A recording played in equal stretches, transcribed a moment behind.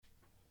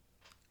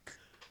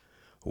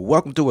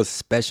Welcome to a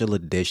special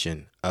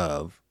edition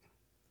of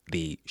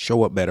the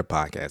Show Up Better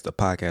podcast, a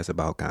podcast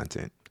about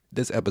content.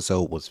 This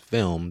episode was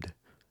filmed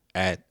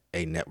at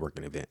a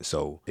networking event,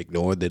 so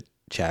ignore the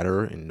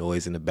chatter and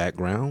noise in the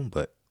background,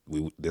 but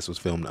this was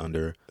filmed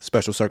under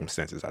special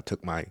circumstances. I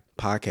took my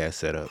podcast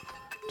setup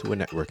to a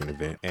networking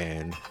event,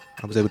 and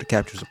I was able to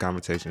capture some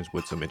conversations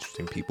with some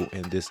interesting people,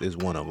 and this is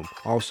one of them.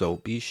 Also,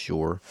 be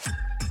sure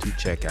to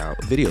check out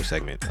the video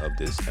segment of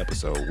this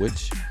episode,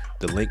 which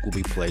the link will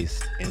be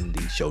placed in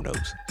the show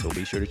notes. So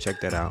be sure to check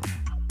that out.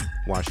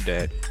 Watch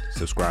that.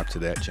 Subscribe to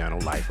that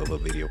channel, Life of a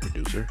Video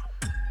Producer.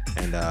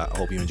 And I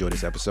hope you enjoy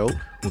this episode.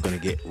 We're going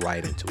to get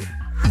right into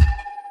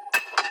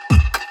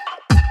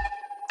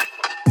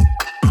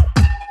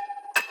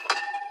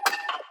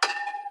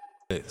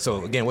it.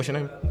 So again, what's your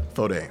name?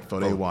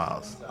 Fode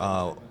Wiles.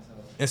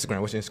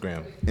 Instagram, what's your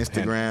Instagram?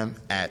 Instagram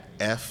at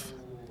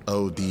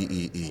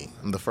FODEE.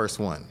 I'm the first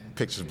one.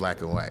 Pictures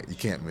black and white. You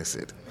can't miss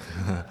it.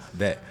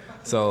 That.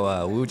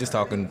 So we were just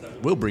talking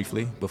real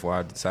briefly before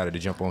I decided to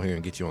jump on here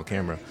and get you on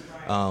camera.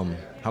 How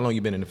long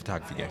you been in the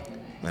photography game?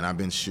 Man, I've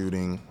been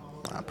shooting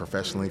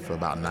professionally for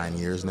about 9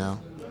 years now.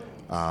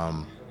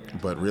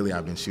 But really,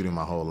 I've been shooting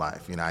my whole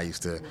life. I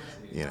used to,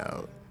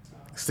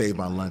 save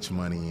my lunch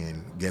money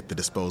and get the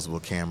disposable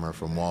camera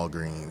from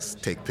Walgreens,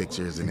 take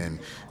pictures, and then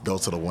go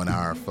to the 1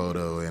 hour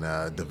photo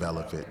and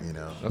develop it,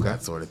 Okay.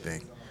 That sort of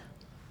thing.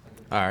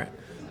 All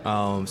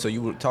right. So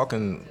you were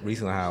talking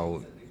recently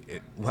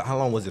how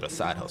long was it a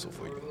side hustle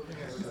for you?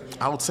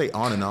 I would say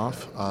on and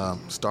off,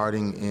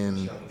 starting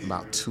in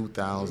about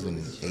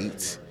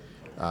 2008,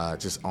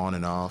 just on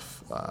and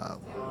off,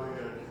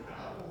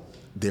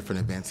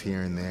 different events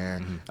here and there.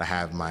 Mm-hmm. I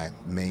have my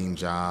main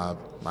job,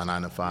 my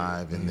 9 to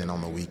 5, and then on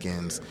the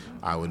weekends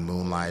I would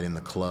moonlight in the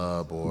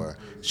club or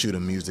shoot a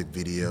music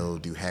video,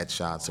 do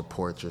headshots or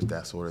portraits,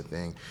 that sort of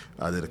thing.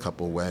 I did a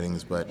couple of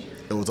weddings, but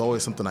it was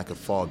always something I could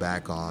fall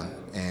back on,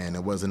 and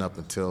it wasn't up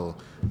until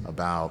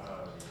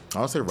about,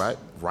 I would say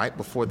right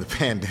before the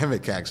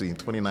pandemic, actually, in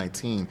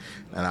 2019,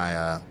 and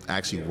I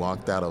actually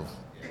walked out of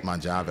my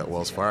job at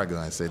Wells Fargo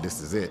and said,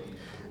 this is it.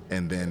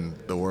 And then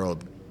the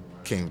world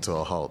came to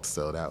a halt,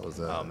 so that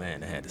was... oh, man,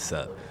 that had to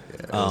suck.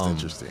 Yeah, it was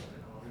interesting.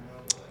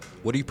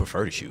 What do you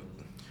prefer to shoot?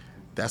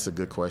 That's a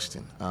good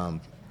question.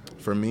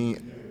 For me,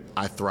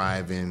 I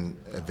thrive in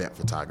event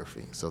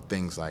photography, so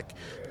things like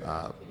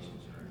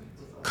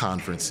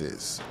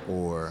conferences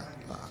or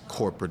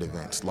corporate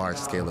events,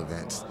 large-scale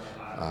events.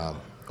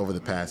 Over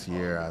the past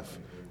year, I've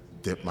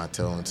dipped my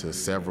toe into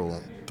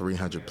several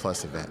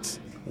 300-plus events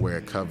where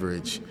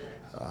coverage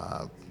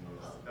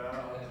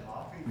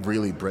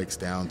really breaks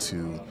down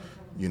to,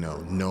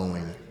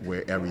 knowing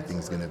where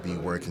everything's going to be,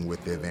 working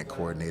with the event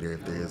coordinator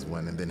if there is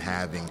one, and then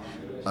having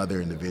other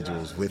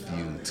individuals with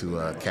you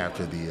to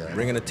capture the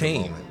bringing a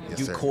team. Yes,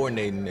 you sir.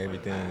 Coordinating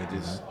everything and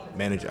just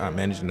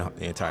managing the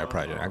entire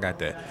project. I got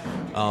that.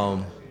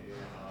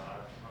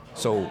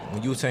 So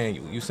when you saying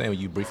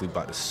you briefly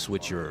about to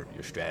switch your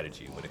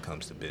strategy when it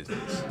comes to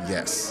business.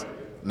 Yes.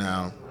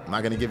 Now, I'm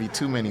not going to give you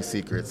too many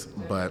secrets,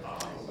 but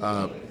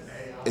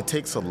it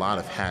takes a lot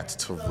of hats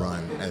to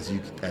run, as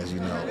you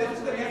know,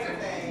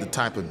 the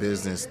type of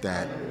business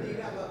that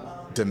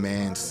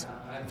demands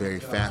very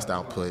fast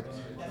output,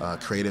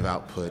 creative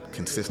output,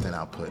 consistent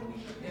output.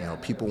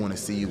 People want to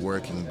see you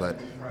working, but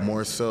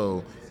more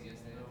so,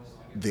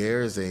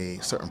 there's a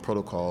certain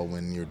protocol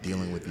when you're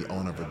dealing with the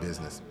owner of a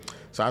business.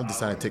 So I've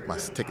decided to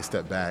take a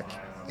step back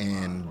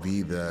and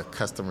be the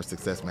customer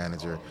success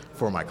manager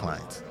for my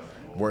clients,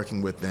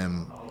 working with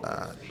them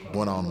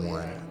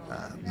one-on-one,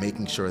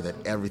 making sure that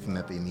everything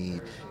that they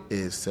need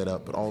is set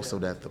up, but also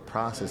that the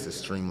process is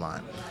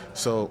streamlined.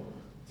 So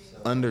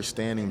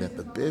understanding that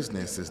the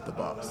business is the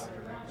boss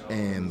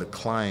and the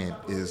client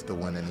is the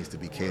one that needs to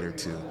be catered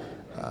to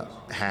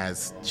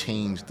has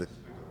changed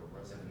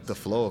the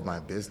flow of my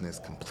business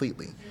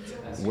completely.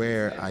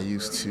 Where I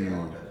used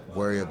to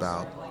worry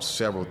about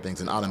several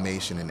things, and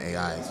automation and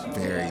AI is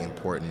very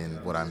important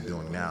in what I'm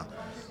doing now,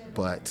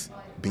 but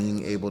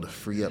being able to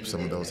free up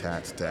some of those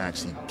hats to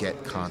actually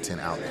get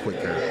content out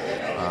quicker,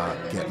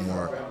 get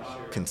more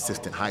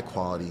consistent,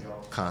 high-quality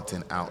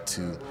content out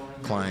to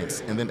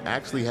clients, and then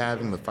actually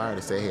having the fire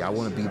to say, hey, I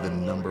want to be the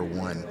number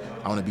one.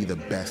 I want to be the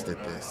best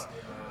at this.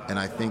 And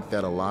I think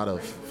that a lot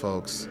of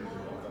folks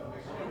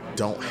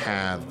don't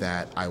have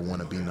that I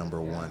want to be number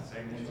one.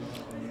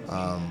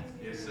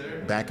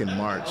 Back in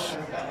March,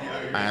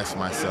 I asked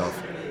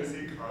myself,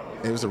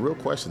 it was a real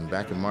question.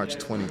 Back in March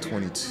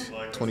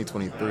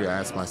 2023, I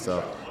asked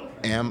myself,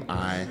 am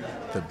I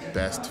the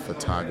best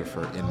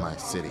photographer in my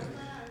city?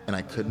 And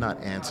I could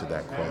not answer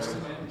that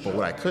question. But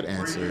what I could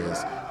answer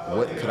is,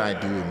 what could I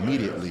do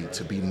immediately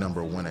to be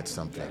number one at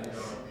something?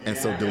 And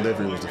so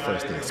delivery was the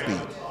first thing,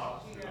 speed.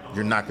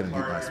 You're not going to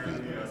beat my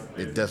speed.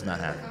 It does not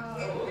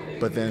happen.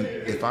 But then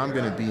if I'm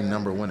going to be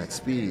number one at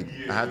speed,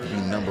 I have to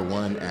be number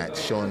one at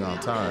showing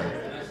up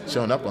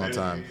on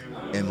time,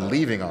 and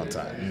leaving on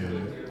time.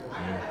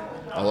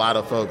 Mm-hmm. A lot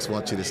of folks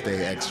want you to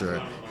stay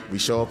extra. We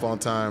show up on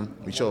time,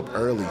 we show up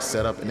early,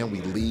 set up, and then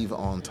we leave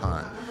on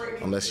time.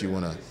 unless you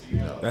want to,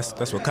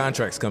 That's where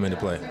contracts come into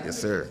play. Yes,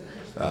 sir.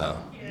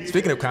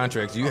 Speaking of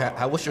contracts,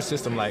 what's your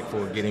system like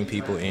for getting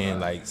people in?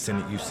 Like,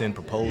 send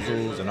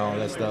proposals and all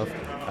that stuff.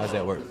 How's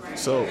that work?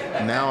 So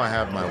now I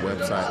have my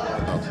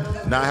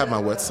website.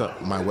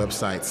 My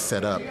website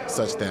set up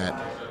such that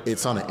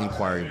it's on an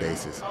inquiry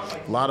basis.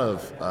 A lot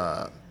of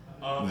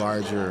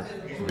larger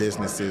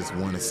businesses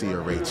want to see a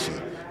rate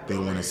sheet. They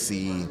want to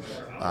see,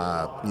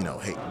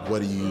 hey,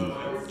 what do you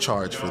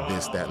charge for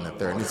this, that, and the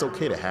third? And it's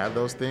okay to have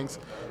those things.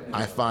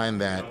 I find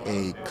that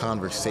a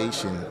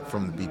conversation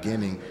from the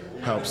beginning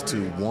helps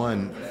to,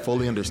 one,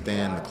 fully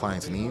understand the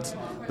client's needs,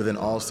 but then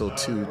also,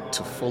 two,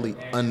 to fully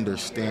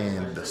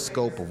understand the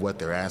scope of what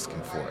they're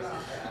asking for.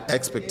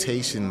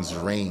 Expectations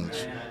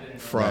range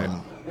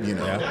from,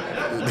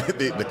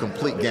 the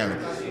complete gamut.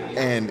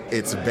 And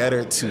it's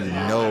better to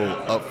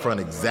know upfront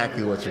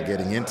exactly what you're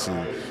getting into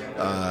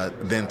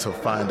than to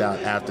find out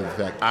after the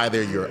fact.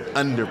 Either you're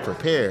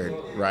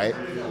underprepared, right,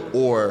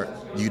 or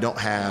you don't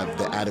have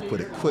the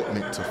adequate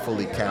equipment to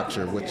fully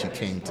capture what you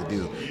came to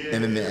do.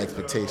 And then the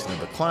expectation of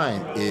the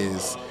client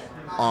is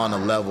on a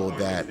level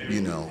that,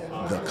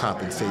 the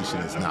compensation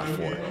is not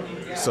for.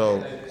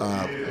 So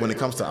when it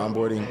comes to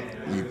onboarding,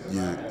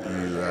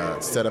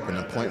 you set up an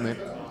appointment.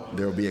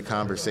 There will be a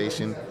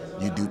conversation.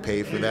 You do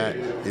pay for that.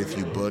 If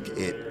you book,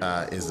 it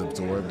is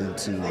absorbed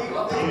into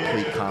the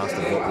complete cost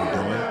of what we're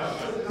doing.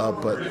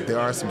 But there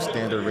are some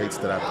standard rates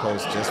that I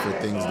post just for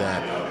things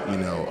that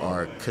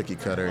are cookie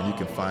cutter, and you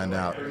can find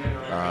out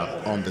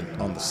on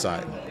the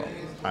site.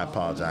 I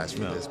apologize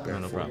for this.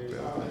 No problem.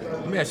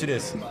 Let me ask you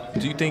this: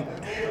 do you think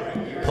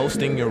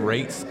posting your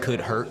rates could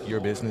hurt your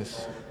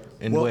business,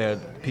 and where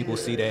people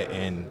see that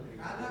and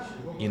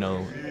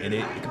and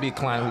it could be a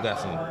client who got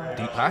some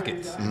deep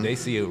pockets. Mm-hmm. They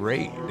see a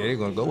rate they're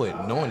going to go with,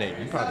 knowing that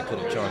you probably could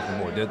have charged for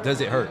more.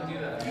 Does it hurt?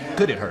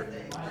 Could it hurt?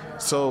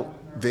 So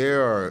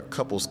there are a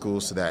couple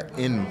schools to that.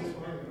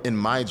 In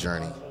my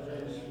journey,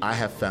 I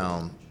have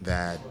found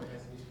that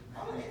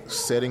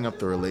setting up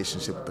the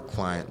relationship with the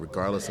client,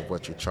 regardless of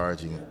what you're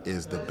charging,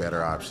 is the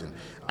better option.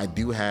 I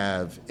do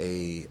have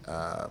a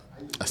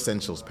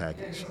essentials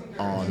package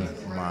on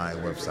my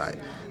website,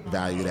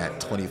 valued at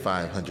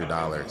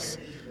 $2,500.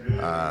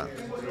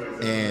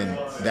 And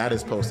that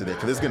is posted there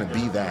because it's going to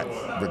be that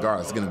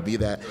regardless. It's going to be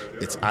that.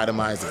 It's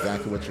itemized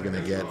exactly what you're going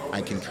to get.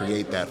 I can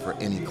create that for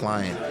any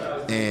client,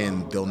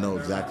 and they'll know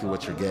exactly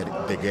what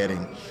they're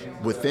getting.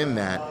 Within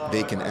that,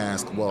 they can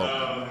ask, well,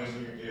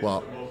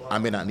 I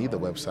may not need the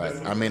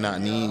website. I may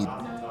not need,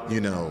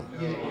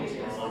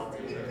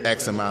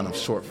 X amount of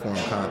short form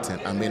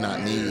content. I may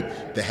not need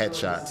the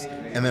headshots.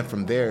 And then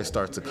from there, it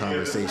starts a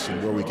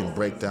conversation where we can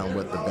break down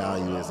what the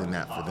value is in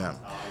that for them.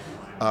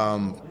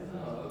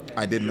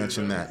 I did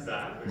mention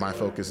that my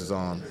focus is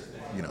on,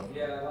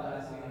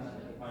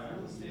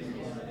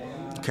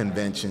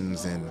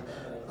 conventions and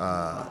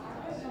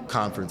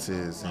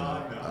conferences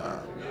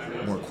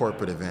and more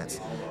corporate events.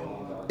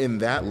 In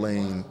that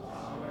lane,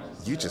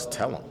 you just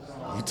tell them.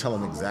 You tell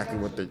them exactly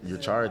what you're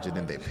charging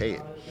and they pay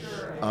it.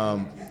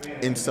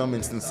 In some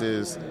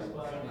instances,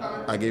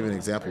 I gave an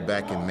example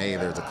back in May,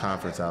 there's a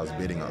conference I was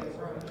bidding on.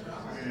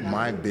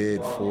 My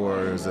bid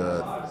for a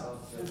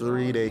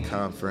 3-day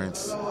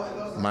conference,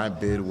 my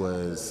bid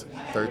was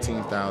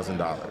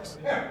 $13,000.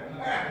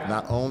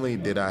 Not only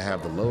did I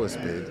have the lowest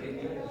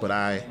bid, but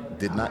I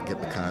did not get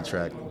the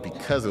contract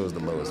because it was the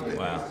lowest bid.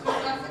 Wow.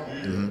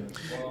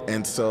 Mm-hmm.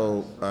 And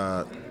so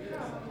I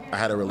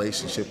had a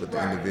relationship with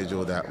the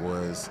individual that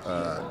was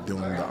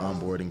doing the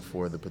onboarding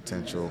for the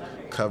potential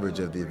coverage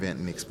of the event,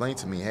 and he explained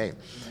to me, hey,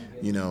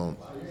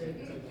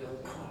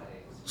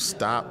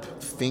 stop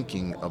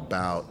thinking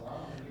about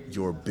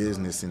your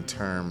business in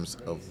terms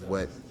of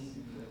what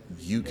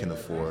you can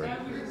afford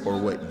or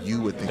what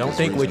you would think. Don't is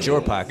think reasonable. with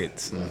your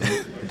pockets.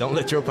 Mm-hmm. Don't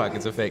let your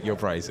pockets affect your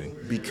pricing.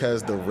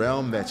 Because the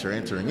realm that you're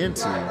entering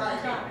into,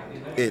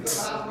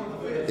 it's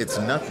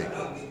nothing.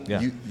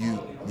 Yeah.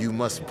 You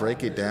must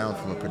break it down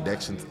from a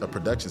production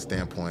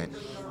standpoint.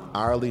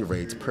 Hourly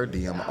rates, per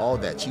diem, all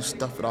that. You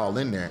stuff it all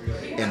in there,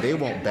 and they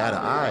won't bat an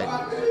eye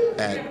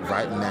at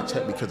writing that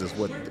check because it's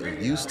what they're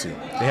used to.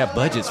 They have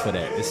budgets for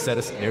that. It's set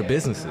us their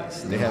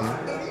businesses. They have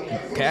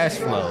cash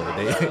flow.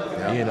 I'm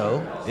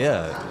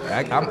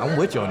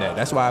with you on that.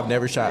 That's why I've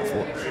never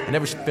I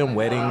never filmed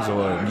weddings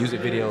or music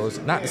videos.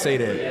 Not to say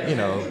that,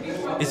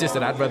 it's just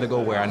that I'd rather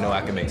go where I know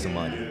I can make some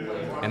money.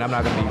 And I'm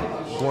not going to be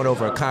going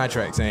over a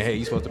contract saying, hey,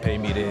 you're supposed to pay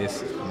me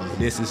this.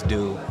 This is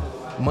due.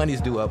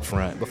 Money's due up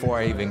front before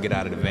I even get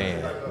out of the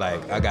van.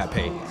 Like, I got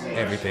paid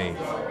everything.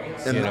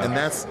 And you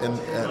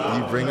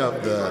bring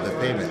up the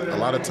payment. A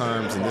lot of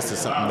times, and this is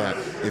something that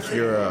if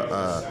you're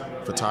a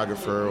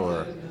photographer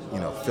or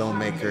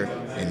filmmaker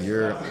and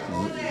you're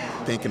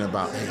thinking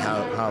about, hey,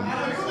 how am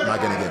I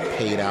going to get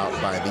paid out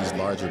by these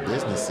larger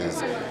businesses?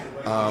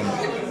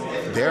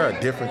 There are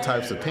different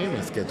types of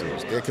payment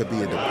schedules. There could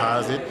be a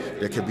deposit,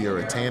 there could be a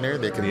retainer,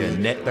 there could be a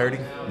net 30.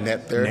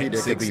 Net 30, net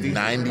there 60. could be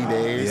 90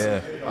 days.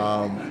 Yeah.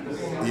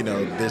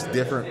 There's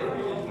different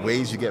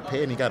ways you get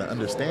paid, and you got to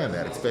understand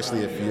that,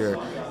 especially if you're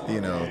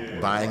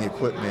buying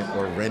equipment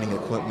or renting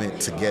equipment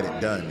to get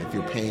it done. If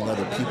you're paying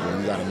other people,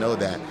 you got to know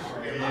that,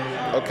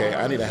 okay,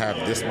 I need to have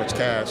this much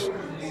cash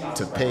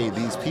to pay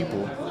these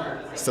people.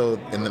 So,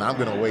 and then I'm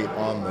going to wait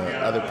on the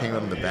other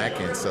payment on the back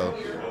end. So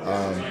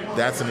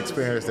that's an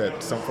experience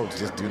that some folks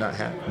just do not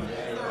have.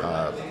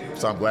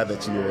 So I'm glad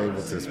that you were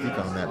able to speak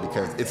on that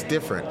because it's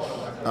different.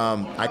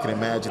 I can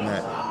imagine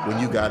that when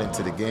you got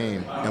into the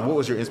game, and what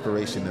was your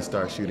inspiration to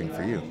start shooting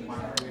for you?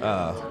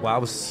 I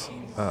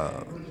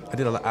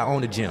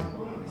owned a gym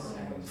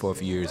for a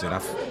few years, and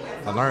I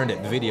learned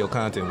that video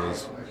content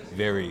was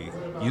very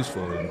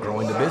useful in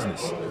growing the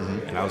business.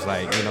 Mm-hmm. And I was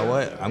like, you know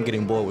what? I'm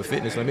getting bored with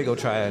fitness. Let me go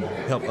try and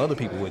help other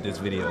people with this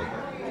video.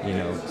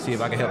 See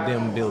if I can help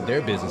them build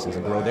their businesses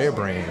and grow their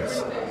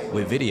brands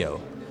with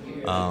video.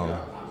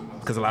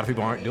 Because a lot of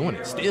people aren't doing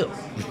it still.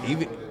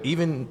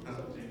 Even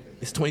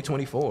it's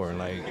 2024,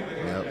 and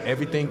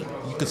everything,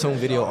 you consume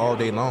video all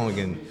day long,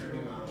 and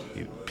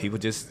people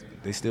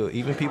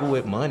even people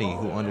with money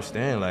who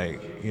understand,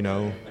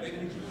 y'all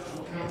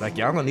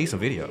gonna need some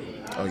video.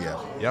 Oh yeah.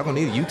 Y'all gonna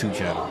need a YouTube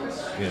channel.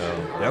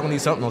 Y'all gonna need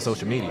something on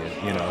social media.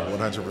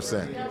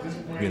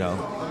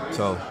 100%.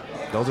 So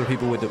those are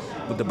people with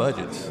the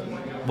budgets.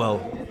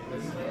 Well,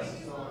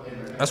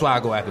 that's why I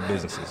go after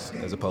businesses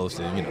as opposed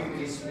to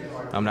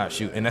I'm not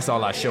shooting, and that's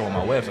all I show on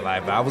my website.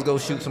 Like if I was go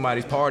shoot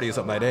somebody's party or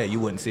something like that,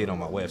 you wouldn't see it on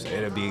my website.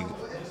 It'd be,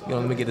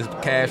 let me get this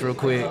cash real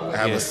quick. I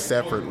have a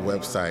separate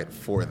website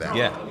for that.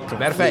 Yeah. So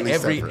matter of fact,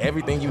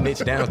 everything you niche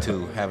down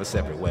to have a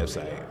separate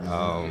website.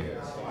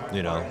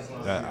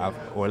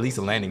 Or at least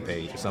a landing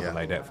page or something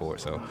like that for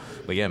it. So,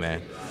 but yeah,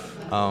 man.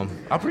 I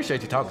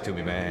appreciate you talking to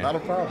me, man. Not a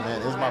problem,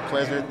 man. It was my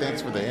pleasure.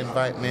 Thanks for the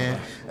invite, man.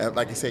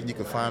 Like I said, you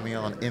can find me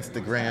on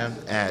Instagram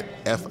at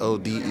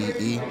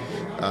FODEE.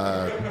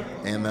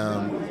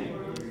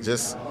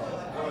 Just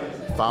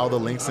follow the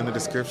links in the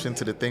description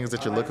to the things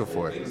that you're looking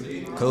for.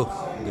 Cool.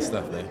 Good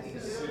stuff, man.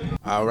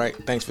 All right.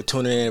 Thanks for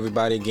tuning in,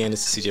 everybody. Again,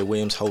 this is CJ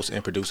Williams, host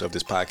and producer of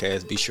this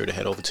podcast. Be sure to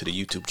head over to the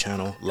YouTube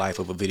channel, Life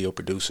of a Video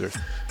Producer,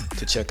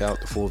 to check out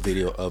the full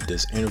video of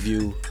this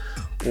interview,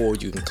 or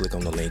you can click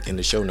on the link in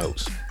the show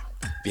notes.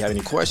 If you have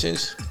any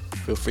questions,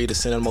 feel free to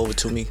send them over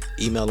to me.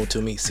 Email them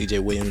to me,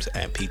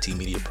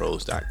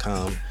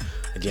 cjwilliams@ptmediapros.com.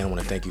 Again, I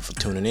want to thank you for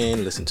tuning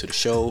in, listening to the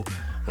show.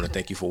 I want to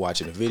thank you for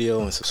watching the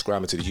video and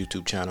subscribing to the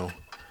YouTube channel.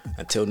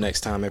 Until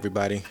next time,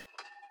 everybody,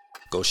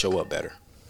 go show up better.